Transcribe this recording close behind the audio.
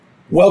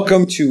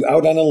Welcome to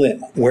Out on a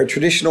Limb, where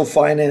traditional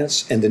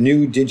finance and the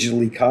new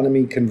digital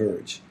economy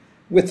converge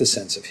with a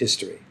sense of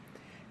history.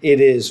 It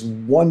is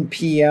 1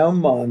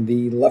 p.m. on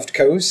the left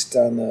coast,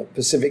 on the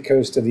Pacific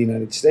coast of the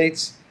United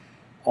States,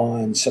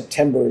 on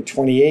September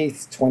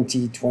 28th,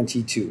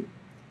 2022.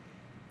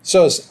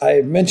 So as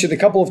I mentioned a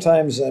couple of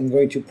times, I'm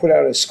going to put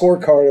out a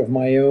scorecard of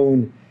my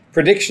own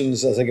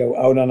predictions as I go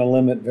out on a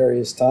limb at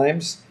various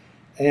times.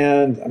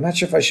 And I'm not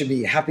sure if I should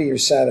be happy or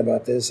sad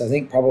about this. I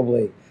think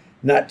probably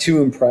not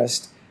too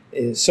impressed.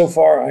 So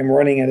far, I'm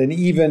running at an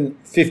even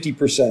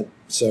 50%.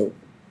 So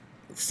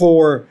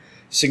 4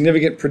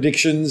 significant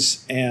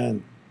predictions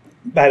and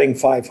batting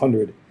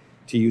 500,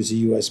 to use a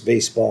U.S.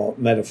 baseball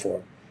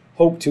metaphor.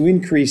 Hope to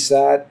increase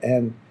that,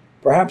 and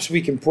perhaps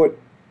we can put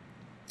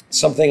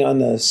something on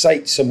the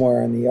site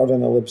somewhere, on the Out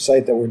on a Limb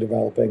site that we're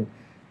developing,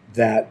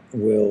 that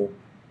will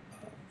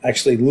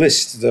actually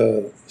list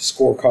the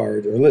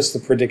scorecard or list the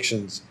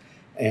predictions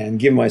and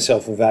give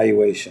myself a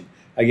valuation.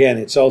 Again,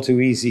 it's all too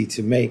easy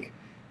to make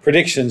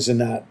predictions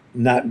and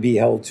not be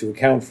held to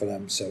account for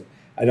them, so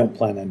I don't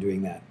plan on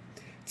doing that.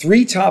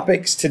 3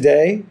 topics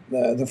today.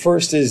 The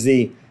first is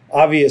the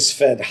obvious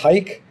Fed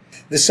hike.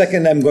 The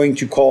second I'm going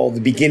to call the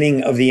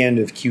beginning of the end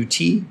of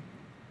QT.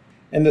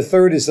 And the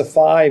third is the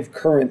 5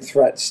 current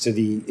threats to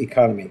the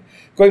economy.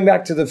 Going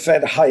back to the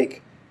Fed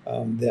hike,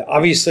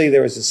 obviously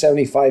there was a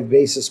 75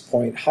 basis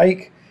point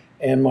hike,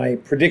 and my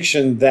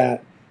prediction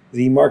that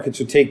the markets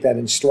would take that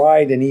in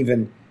stride and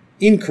even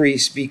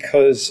increase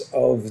because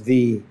of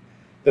the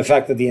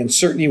fact that the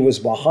uncertainty was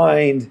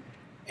behind,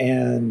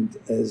 and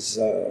as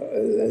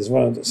some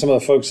of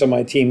the folks on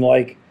my team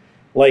like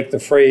the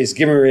phrase,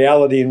 "Give me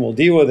reality and we'll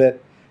deal with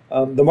it."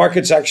 The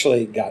markets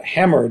actually got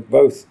hammered,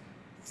 both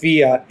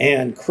fiat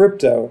and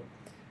crypto,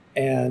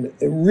 and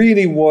it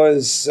really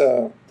was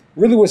a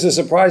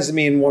surprise to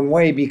me in one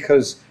way,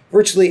 because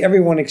virtually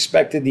everyone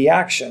expected the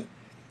action.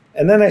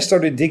 And then I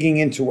started digging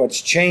into what's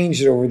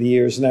changed over the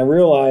years, and I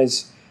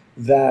realized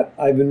that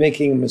I've been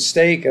making a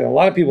mistake, and a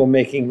lot of people are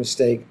making a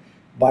mistake,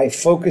 by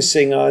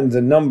focusing on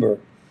the number.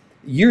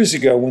 Years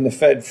ago, when the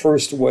Fed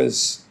first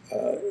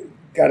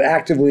got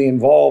actively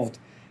involved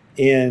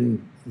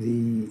in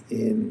the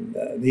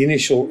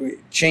initial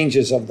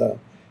changes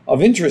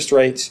of interest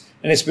rates,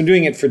 and it's been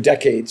doing it for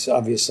decades,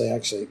 obviously,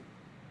 actually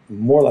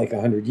more like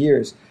 100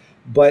 years,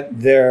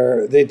 but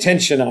the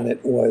attention on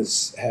it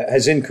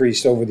has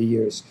increased over the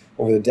years,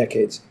 over the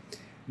decades.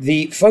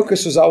 The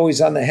focus was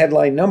always on the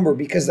headline number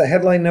because the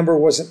headline number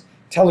wasn't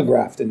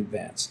telegraphed in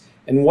advance,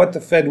 and what the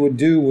Fed would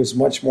do was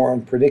much more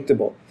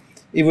unpredictable.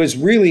 It was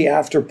really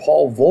after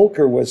Paul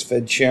Volcker was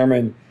Fed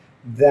chairman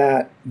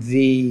that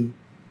the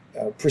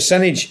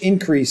percentage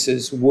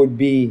increases would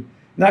be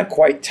not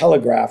quite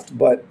telegraphed,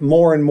 but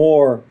more and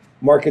more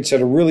markets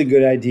had a really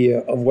good idea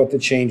of what the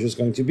change was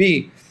going to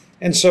be.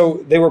 And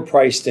so they were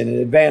priced in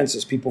advance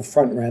as people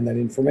front ran that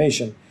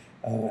information,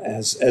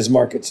 as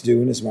markets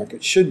do and as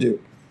markets should do.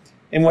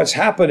 And what's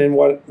happened, and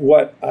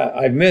what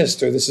I've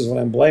missed, or this is what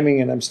I'm blaming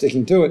and I'm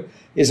sticking to it,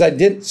 is I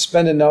didn't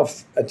pay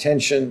enough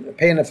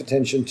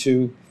attention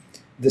to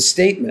the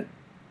statement.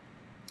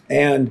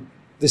 And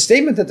the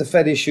statement that the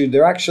Fed issued,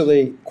 they're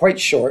actually quite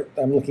short.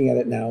 I'm looking at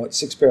it now. It's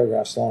 6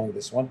 paragraphs long,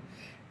 this one.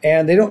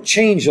 And they don't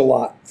change a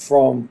lot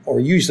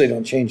usually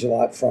don't change a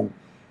lot from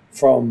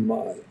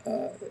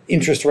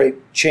interest rate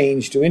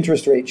change to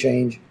interest rate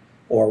change,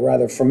 or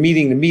rather from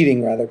meeting to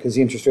meeting, because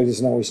the interest rate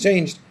isn't always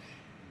changed.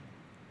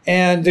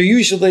 And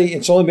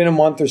it's only been a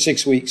month or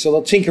 6 weeks, so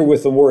they'll tinker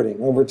with the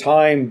wording. Over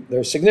time,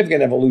 there are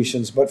significant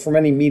evolutions, but from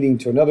any meeting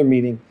to another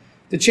meeting,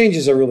 the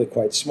changes are really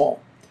quite small.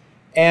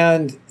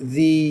 And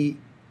the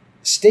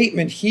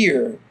statement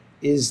here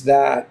is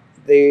that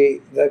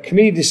the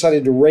committee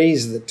decided to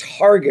raise the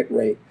target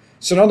rate.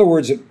 So in other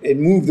words, it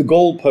moved the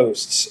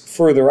goalposts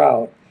further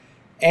out,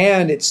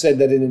 and it said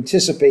that it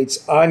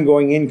anticipates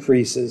ongoing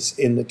increases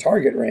in the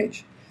target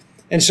range.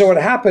 And so what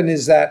happened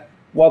is that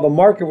while the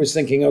market was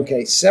thinking,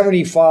 okay,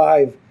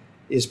 75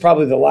 is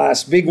probably the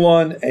last big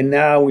one, and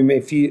now we may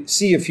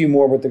see a few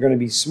more, but they're going to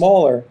be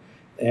smaller,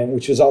 and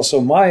which was also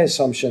my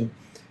assumption,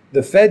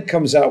 the Fed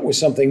comes out with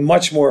something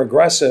much more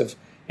aggressive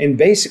and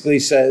basically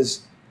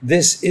says,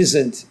 this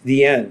isn't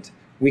the end.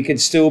 We could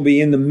still be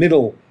in the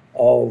middle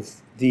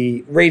of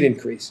the rate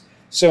increase.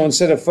 So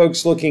instead of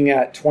folks looking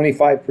at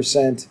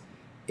 25%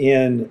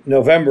 in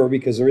November,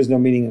 because there is no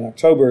meeting in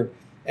October,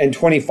 and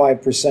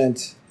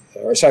 50%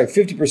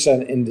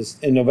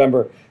 in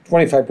November,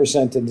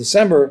 25% in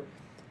December,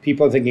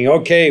 people are thinking,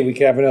 okay, we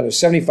could have another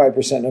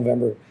 75% in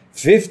November,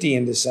 50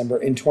 in December,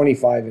 and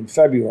 25 in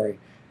February.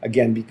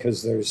 Again,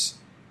 because there's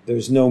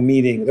no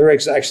meeting. They're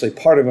actually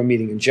part of a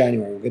meeting in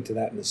January. We'll get to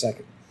that in a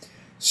second.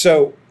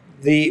 So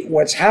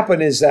what's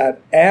happened is that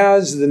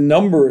as the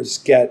numbers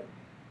become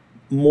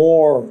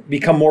more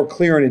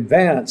clear in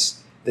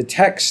advance, the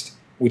text,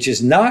 which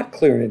is not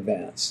clear in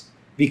advance,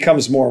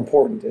 becomes more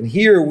important. And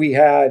here we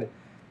had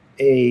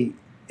a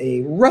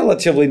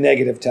relatively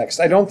negative text.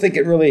 I don't think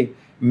it really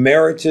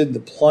merited the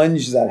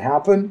plunge that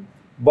happened,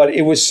 but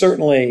it was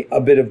certainly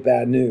a bit of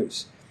bad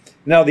news.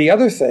 Now, the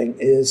other thing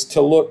is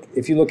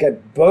if you look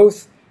at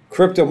both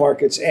crypto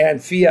markets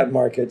and fiat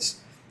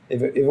markets.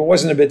 If it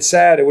wasn't a bit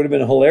sad, it would have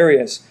been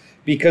hilarious,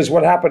 because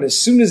what happened as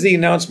soon as the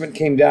announcement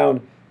came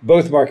down,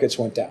 both markets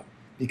went down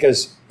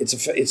because it's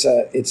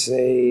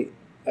an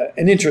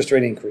interest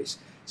rate increase.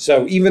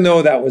 So even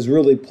though that was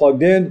really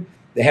plugged in,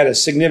 they had a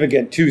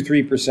significant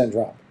 2-3%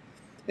 drop.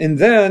 And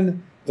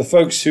then the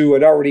folks who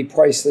had already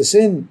priced this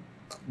in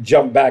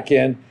jump back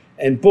in,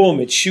 and boom,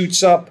 it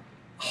shoots up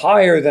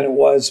higher than it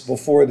was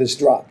before this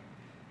drop.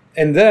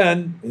 And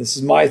then, this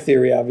is my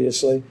theory,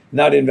 obviously,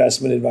 not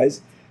investment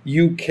advice,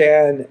 you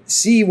can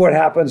see what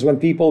happens when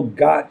people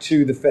got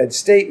to the Fed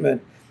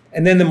statement,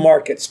 and then the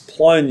markets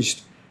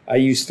plunged. I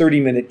use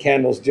 30-minute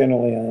candles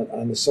generally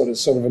on the sort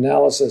of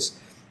analysis.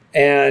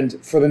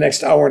 And for the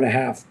next hour and a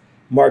half,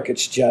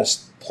 markets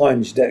just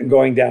plunged,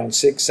 going down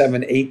 6,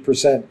 7,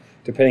 8%,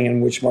 depending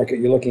on which market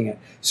you're looking at.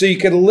 So you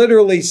could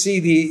literally see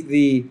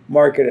the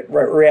market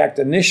react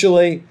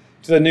initially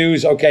to the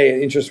news,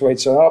 okay, interest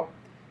rates are up.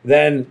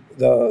 Then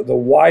the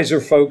wiser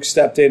folks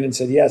stepped in and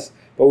said, yes,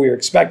 but we were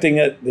expecting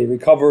it. They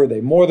recover,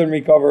 they more than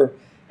recover.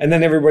 And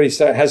then everybody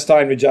has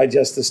time to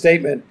digest the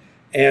statement.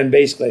 And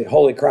basically,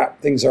 holy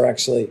crap, things are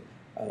actually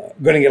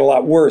going to get a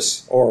lot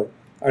worse, or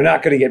are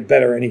not going to get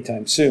better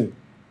anytime soon.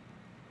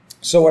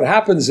 So what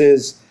happens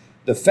is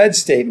the Fed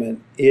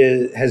statement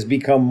has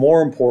become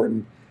more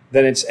important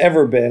than it's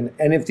ever been.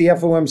 And if the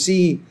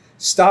FOMC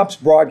stops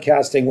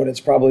broadcasting what it's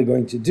probably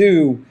going to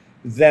do,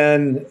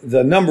 then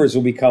the numbers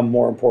will become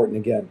more important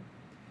again.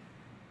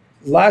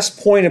 Last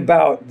point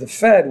about the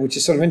Fed, which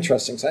is sort of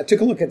interesting. So I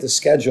took a look at the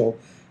schedule,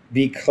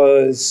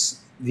 because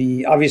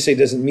obviously it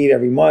doesn't meet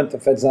every month. The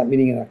Fed's not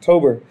meeting in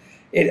October.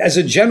 It, as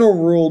a general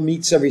rule,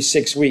 meets every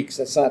 6 weeks.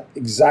 That's not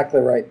exactly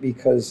right,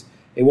 because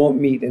it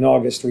won't meet in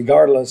August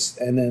regardless,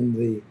 and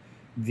then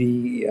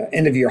the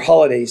end of year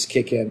holidays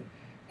kick in.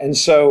 And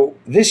so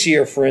this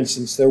year, for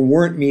instance, there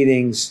weren't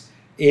meetings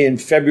in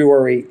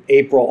February,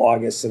 April,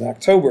 August, and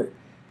October.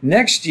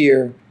 Next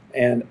year,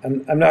 and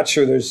I'm not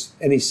sure there's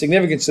any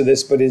significance to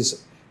this, but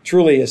is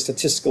truly a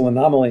statistical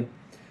anomaly,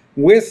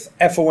 with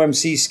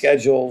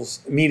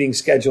FOMC meetings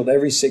scheduled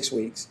every 6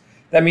 weeks,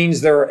 that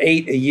means there are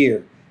 8 a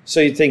year. So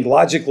you'd think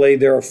logically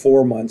there are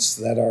 4 months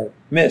that are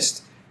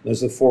missed.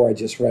 Those are the 4 I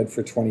just read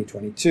for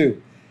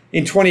 2022.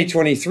 In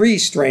 2023,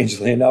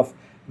 strangely enough,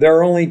 there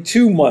are only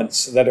 2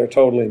 months that are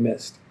totally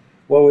missed.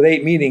 Well, with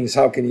 8 meetings,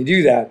 how can you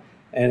do that?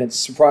 And it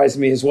surprised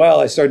me as well.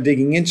 I started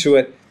digging into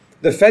it.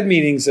 The Fed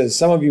meetings, as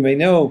some of you may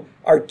know,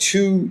 are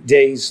 2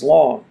 days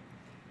long.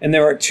 And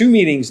there are 2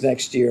 meetings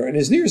next year. And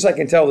as near as I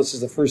can tell, this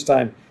is the first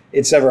time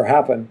it's ever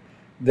happened.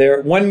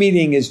 One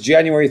meeting is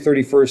January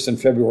 31st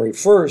and February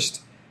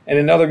 1st, and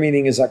another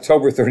meeting is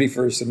October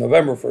 31st and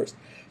November 1st.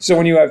 So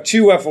when you have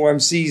 2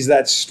 FOMCs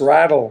that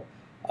straddle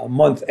a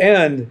month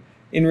end,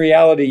 in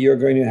reality, you're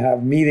going to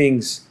have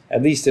meetings,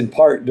 at least in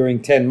part,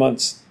 during 10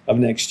 months of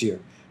next year.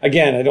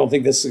 Again, I don't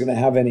think this is going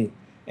to have any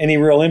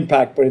real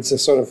impact, but it's a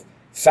sort of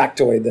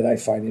factoid that I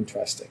find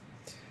interesting.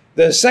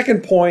 The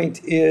second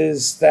point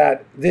is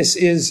that this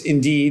is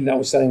indeed,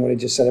 notwithstanding what I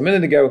just said a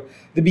minute ago,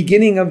 the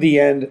beginning of the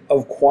end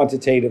of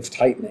quantitative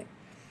tightening.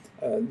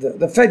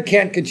 The Fed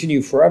can't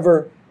continue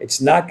forever.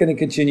 It's not going to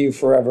continue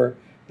forever.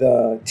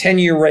 The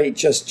 10-year rate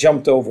just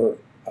moved over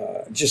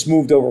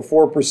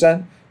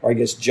 4%, or I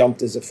guess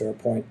jumped is a fair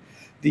point.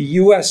 The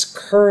U.S.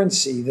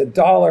 currency, the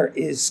dollar,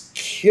 is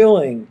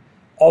killing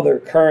other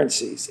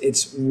currencies.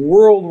 It's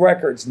world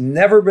records,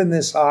 never been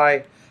this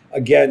high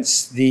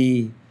against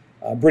the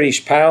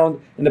British pound,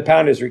 and the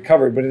pound has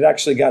recovered, but it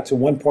actually got to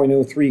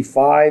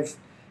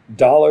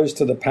 $1.035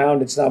 to the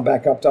pound. It's now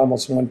back up to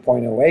almost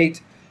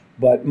 1.08,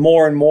 but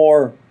more and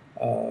more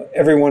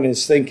everyone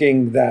is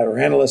thinking that, or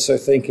analysts are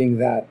thinking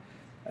that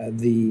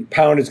the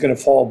pound is going to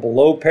fall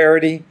below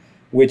parity,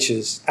 which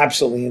is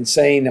absolutely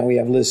insane. Now we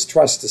have Liz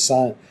Truss to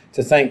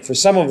thank for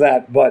some of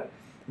that, but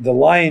the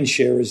lion's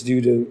share is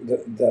due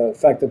to the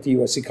fact that the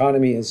U.S.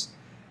 economy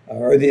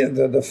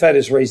the Fed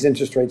has raised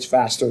interest rates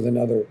faster than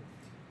other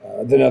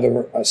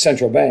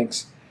central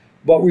banks.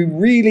 But we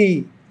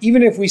really,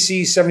 even if we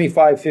see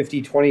 75,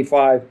 50,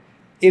 25,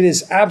 it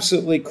is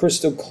absolutely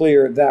crystal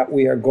clear that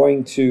we are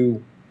going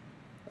to,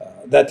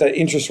 that the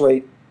interest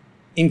rate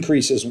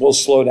increases will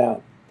slow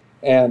down.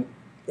 And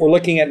we're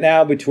looking at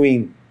now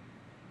between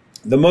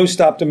the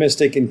most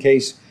optimistic, in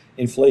case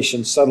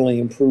inflation suddenly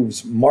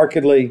improves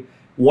markedly,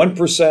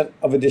 1%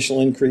 of additional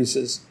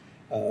increases.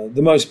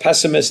 The most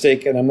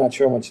pessimistic, and I'm not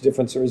sure how much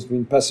difference there is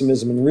between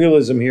pessimism and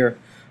realism here,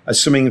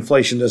 assuming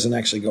inflation doesn't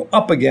actually go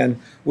up again,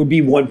 would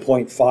be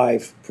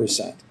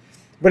 1.5%.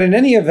 But in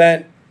any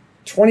event,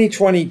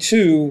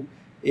 2022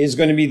 is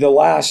going to be the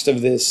last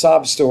of this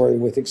sob story,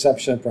 with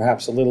exception of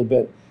perhaps a little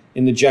bit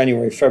in the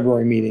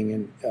January-February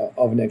meeting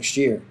of next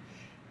year.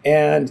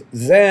 And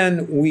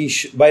then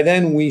by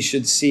then we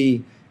should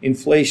see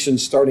inflation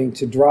starting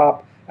to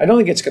drop. I don't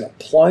think it's going to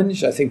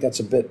plunge. I think that's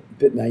a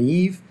bit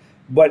naive,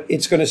 but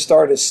it's going to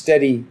start a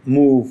steady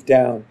move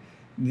down.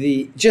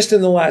 Just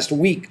in the last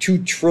week,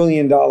 $2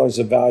 trillion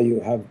of value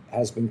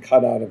has been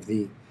cut out of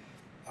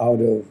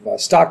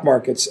stock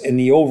markets, and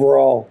the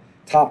overall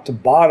top to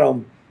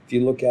bottom, if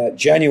you look at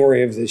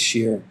January of this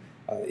year,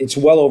 It's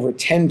well over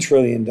 $10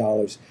 trillion.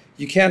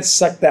 You can't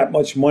suck that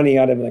much money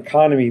out of an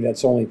economy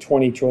that's only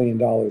 $20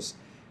 trillion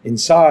in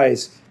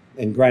size.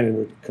 And granted,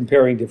 we're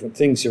comparing different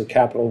things here,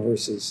 capital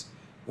versus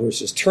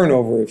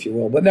turnover, if you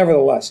will. But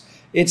nevertheless,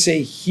 it's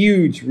a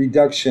huge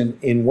reduction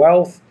in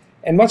wealth.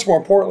 And much more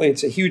importantly,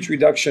 it's a huge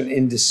reduction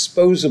in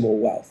disposable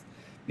wealth,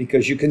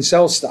 because you can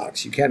sell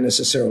stocks. You can't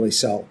necessarily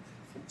sell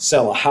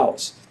a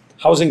house.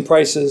 Housing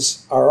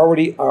prices are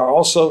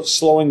also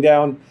slowing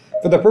down.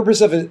 For the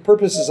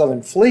purposes of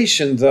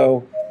inflation,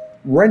 though,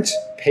 rent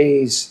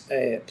plays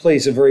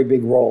a very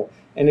big role.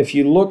 And if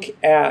you look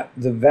at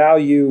the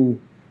value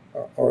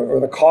or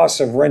the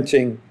cost of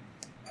renting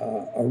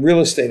a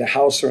real estate, a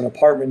house or an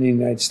apartment in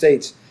the United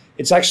States,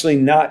 it's actually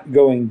not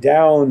going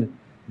down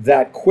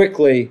that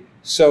quickly.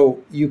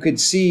 So you could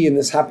see, and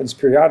this happens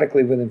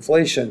periodically with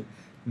inflation,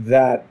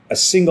 that a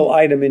single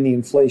item in the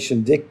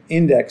inflation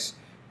index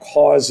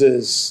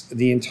causes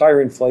the entire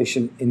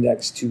inflation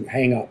index to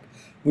hang up.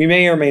 We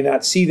may or may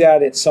not see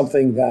that. It's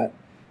something that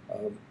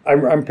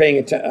I'm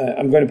going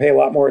to pay a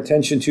lot more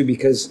attention to,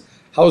 because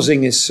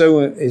housing is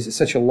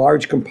such a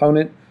large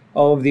component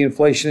of the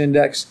inflation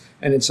index,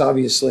 and it's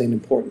obviously an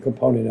important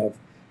component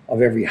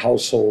of every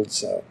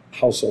household's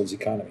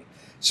economy.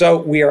 So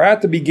we are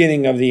at the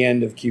beginning of the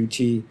end of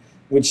QT,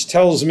 which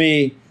tells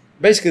me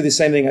basically the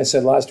same thing I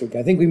said last week.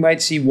 I think we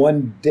might see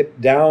one dip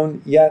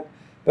down yet,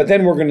 but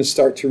then we're going to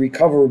start to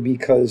recover,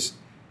 because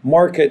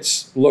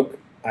markets look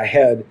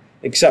ahead,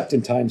 except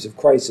in times of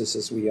crisis,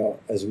 as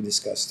we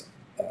discussed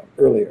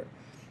earlier.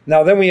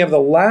 Now, then we have the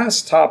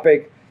last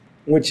topic,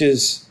 which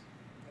is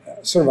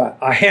sort of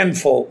a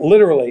handful,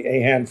 literally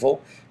a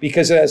handful,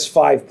 because it has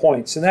 5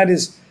 points. And that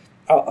is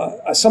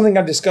something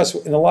I've discussed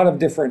in a lot of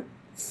different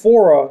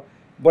fora,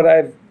 but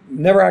I've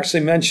never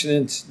actually mentioned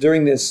it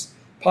during this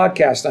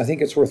podcast, and I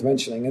think it's worth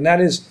mentioning. And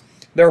that is,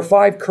 there are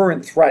 5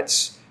 current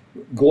threats,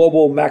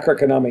 global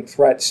macroeconomic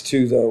threats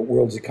to the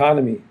world's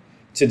economy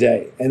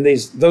today. And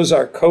those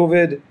are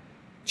COVID,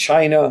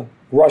 China,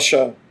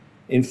 Russia,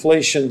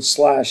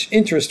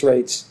 inflation/interest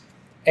rates,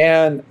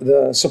 and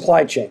the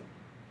supply chain.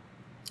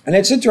 And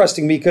it's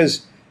interesting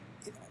because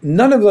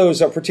none of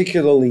those are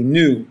particularly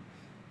new.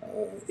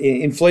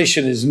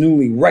 Inflation is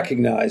newly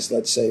recognized,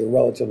 let's say, or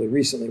relatively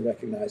recently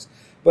recognized.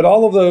 But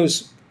all of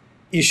those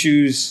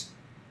issues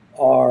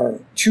are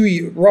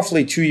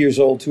roughly 2 years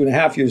old,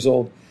 2.5 years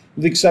old,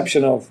 with the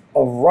exception of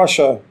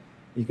Russia.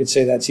 You could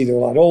say that's either a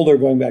lot older,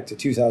 going back to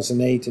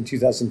 2008 and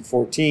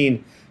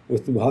 2014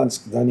 with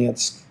Luhansk,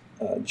 Donetsk,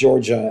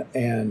 Georgia,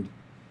 and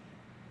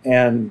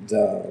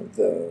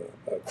the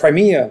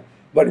Crimea.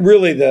 But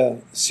really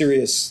the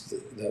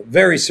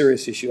very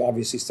serious issue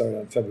obviously started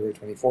on February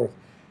 24th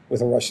with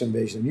the Russian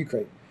invasion of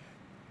Ukraine.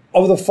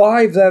 Of the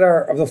 4 of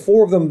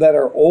them that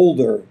are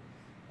older,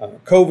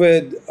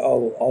 COVID,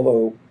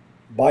 although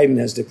Biden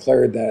has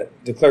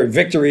declared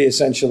victory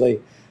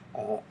essentially,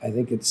 I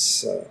think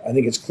it's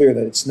clear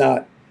that it's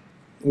not.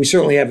 We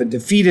certainly haven't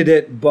defeated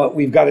it, but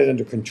we've got it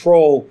under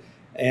control,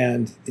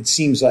 and it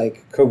seems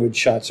like COVID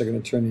shots are going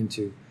to turn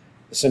into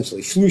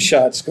essentially flu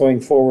shots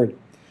going forward.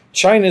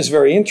 China is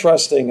very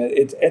interesting.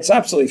 It's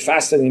absolutely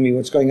fascinating to me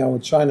what's going on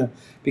with China,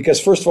 because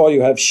first of all,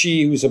 you have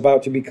Xi, who's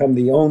about to become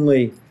the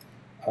only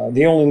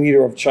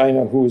leader of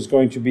China who is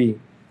going to be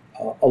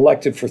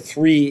elected for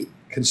 3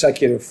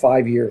 consecutive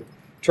 5-year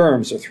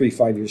terms, or 3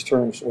 5-year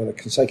terms, whether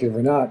consecutive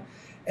or not.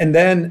 And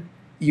then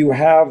you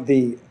have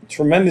the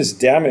tremendous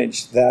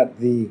damage that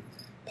the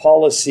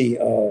policy,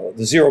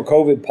 the zero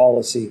COVID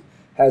policy,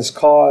 has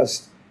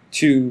caused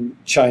to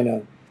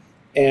China,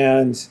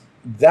 and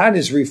that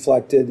is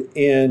reflected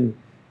in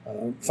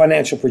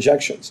financial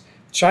projections.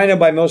 China,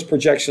 by most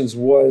projections,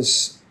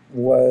 was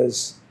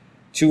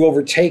to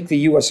overtake the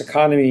U.S.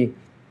 economy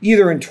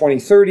either in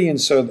 2030, and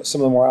so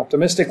some of the more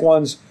optimistic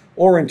ones,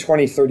 or in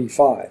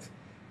 2035.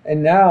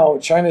 And now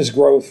China's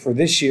growth for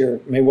this year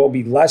may well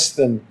be less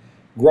than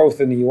growth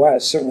in the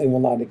U.S., certainly will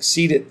not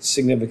exceed it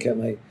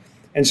significantly.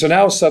 And so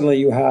now suddenly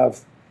you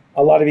have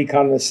a lot of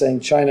economists saying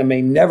China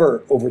may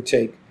never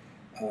overtake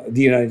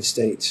the United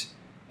States.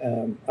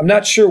 I'm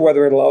not sure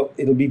whether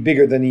it'll be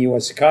bigger than the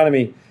U.S.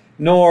 economy,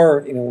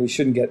 nor we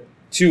shouldn't get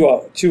too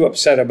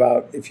upset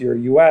about if you're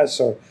U.S.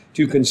 or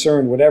too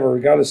concerned, whatever,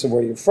 regardless of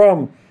where you're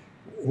from.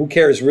 Who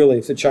cares really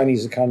if the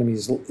Chinese economy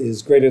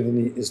is larger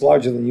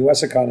than the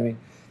U.S. economy?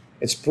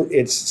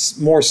 It's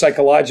more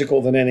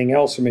psychological than anything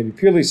else, or maybe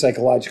purely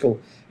psychological.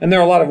 And there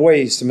are a lot of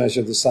ways to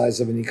measure the size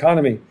of an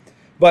economy.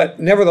 But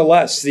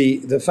nevertheless,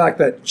 the fact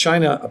that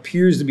China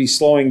appears to be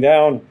slowing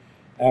down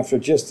after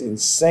just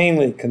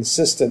insanely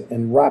consistent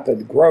and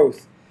rapid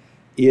growth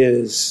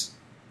is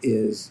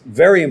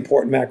very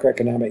important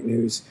macroeconomic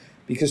news,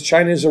 because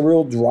China is a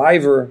real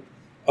driver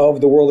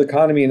of the world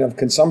economy and of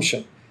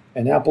consumption.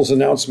 And Apple's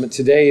announcement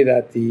today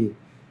that the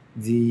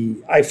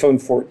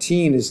iPhone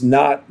 14 is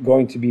not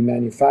going to be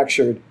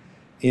manufactured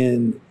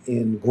in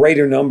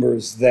greater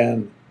numbers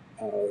than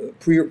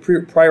prior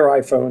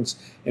iPhones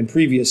and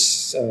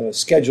previous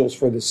schedules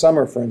for the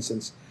summer, for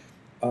instance.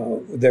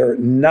 Apple's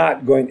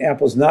not going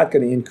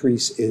to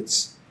increase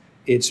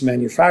its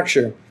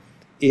manufacture,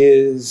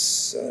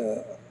 is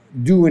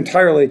due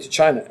entirely to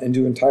China and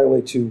due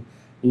entirely to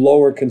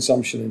lower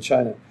consumption in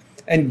China.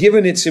 And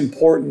given its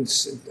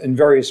importance in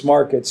various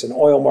markets, in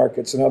oil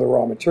markets and other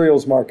raw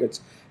materials markets,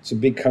 it's a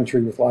big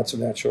country with lots of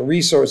natural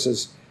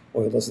resources.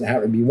 Oil doesn't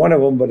happen to be one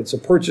of them, but it's a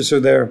purchaser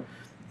there.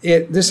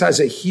 This has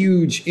a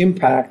huge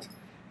impact.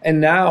 And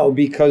now,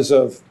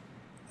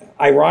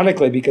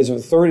 ironically, because of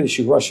the third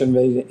issue, Russia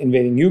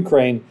invading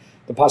Ukraine,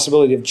 the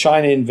possibility of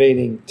China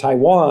invading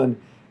Taiwan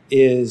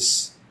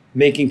is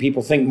making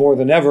people think more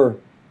than ever,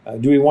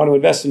 do we want to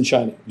invest in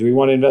China? Do we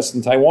want to invest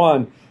in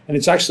Taiwan? And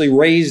it's actually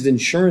raised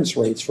insurance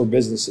rates for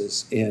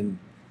businesses in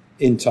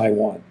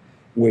Taiwan,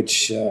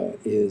 which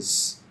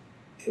is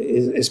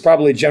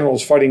probably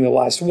generals fighting the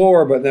last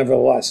war, but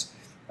nevertheless,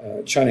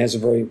 China has a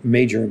very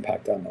major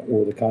impact on the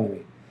world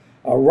economy.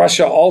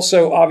 Russia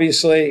also,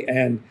 obviously,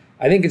 and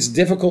I think it's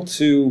difficult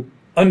to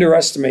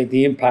underestimate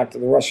the impact that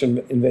the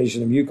Russian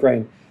invasion of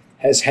Ukraine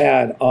has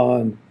had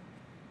on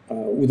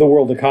the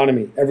world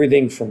economy.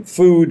 Everything from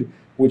food,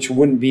 which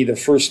wouldn't be the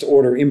first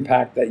order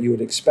impact that you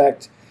would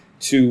expect,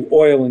 to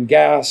oil and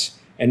gas.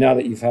 And now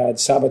that you've had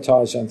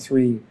sabotage on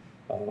 3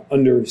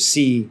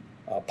 undersea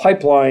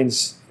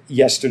pipelines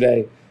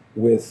yesterday,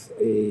 with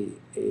a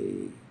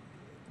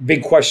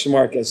big question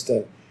mark as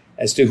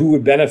to who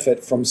would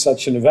benefit from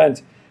such an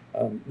event,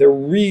 there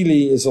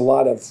really is a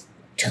lot of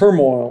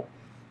turmoil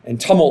and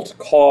tumult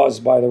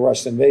caused by the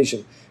Russian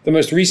invasion. The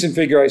most recent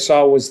figure I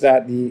saw was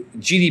that the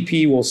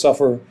GDP will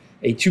suffer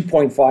a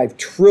 $2.5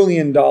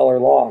 trillion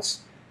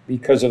loss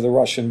because of the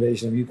Russian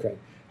invasion of Ukraine.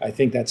 I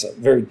think that's a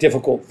very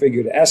difficult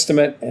figure to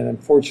estimate, and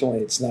unfortunately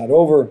it's not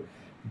over,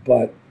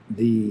 but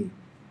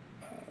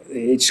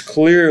it's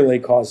clearly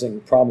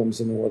causing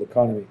problems in the world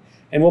economy.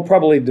 And we'll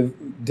probably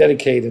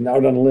dedicate an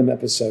Out on a Limb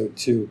episode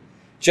to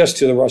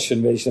the Russian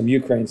invasion of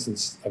Ukraine,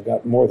 since I've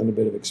got more than a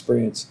bit of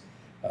experience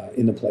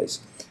in the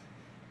place.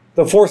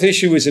 The fourth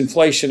issue is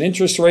inflation.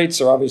 Interest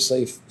rates are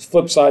obviously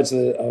flip sides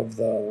of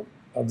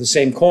the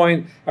same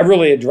coin. I've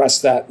really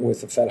addressed that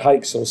with the Fed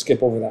hike, so we'll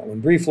skip over that one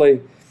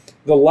briefly.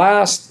 The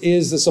last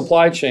is the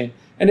supply chain.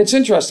 And it's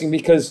interesting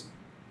because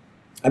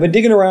I've been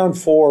digging around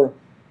for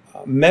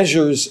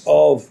measures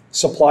of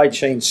supply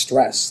chain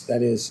stress.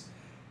 That is,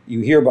 you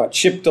hear about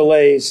chip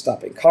delays,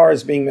 stopping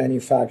cars being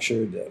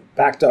manufactured,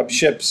 backed up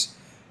ships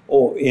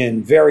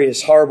in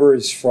various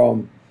harbors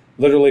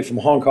literally from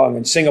Hong Kong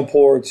and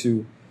Singapore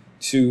to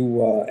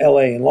LA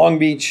and Long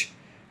Beach.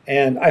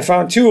 And I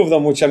found 2 of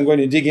them, which I'm going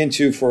to dig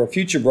into for a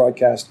future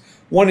broadcast.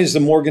 One is the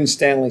Morgan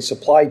Stanley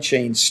Supply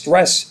Chain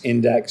Stress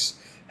Index.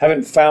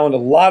 Haven't found a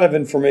lot of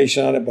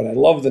information on it, but I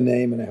love the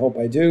name, and I hope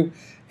I do.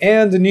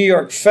 And the New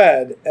York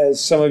Fed,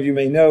 as some of you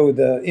may know,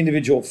 the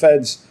individual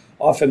feds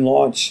often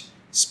launch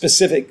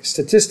specific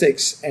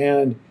statistics,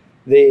 and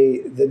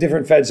the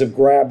different feds have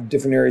grabbed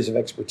different areas of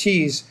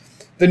expertise.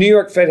 The New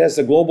York Fed has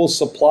the Global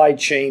Supply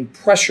Chain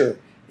Pressure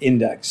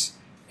Index,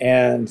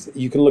 and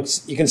you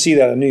can see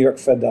that on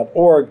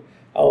newyorkfed.org.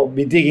 I'll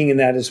be digging in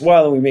that as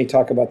well, and we may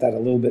talk about that a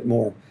little bit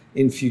more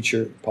in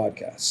future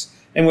podcasts.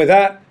 And with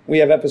that, we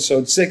have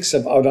episode 6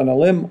 of Out on a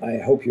Limb. I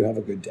hope you have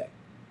a good day.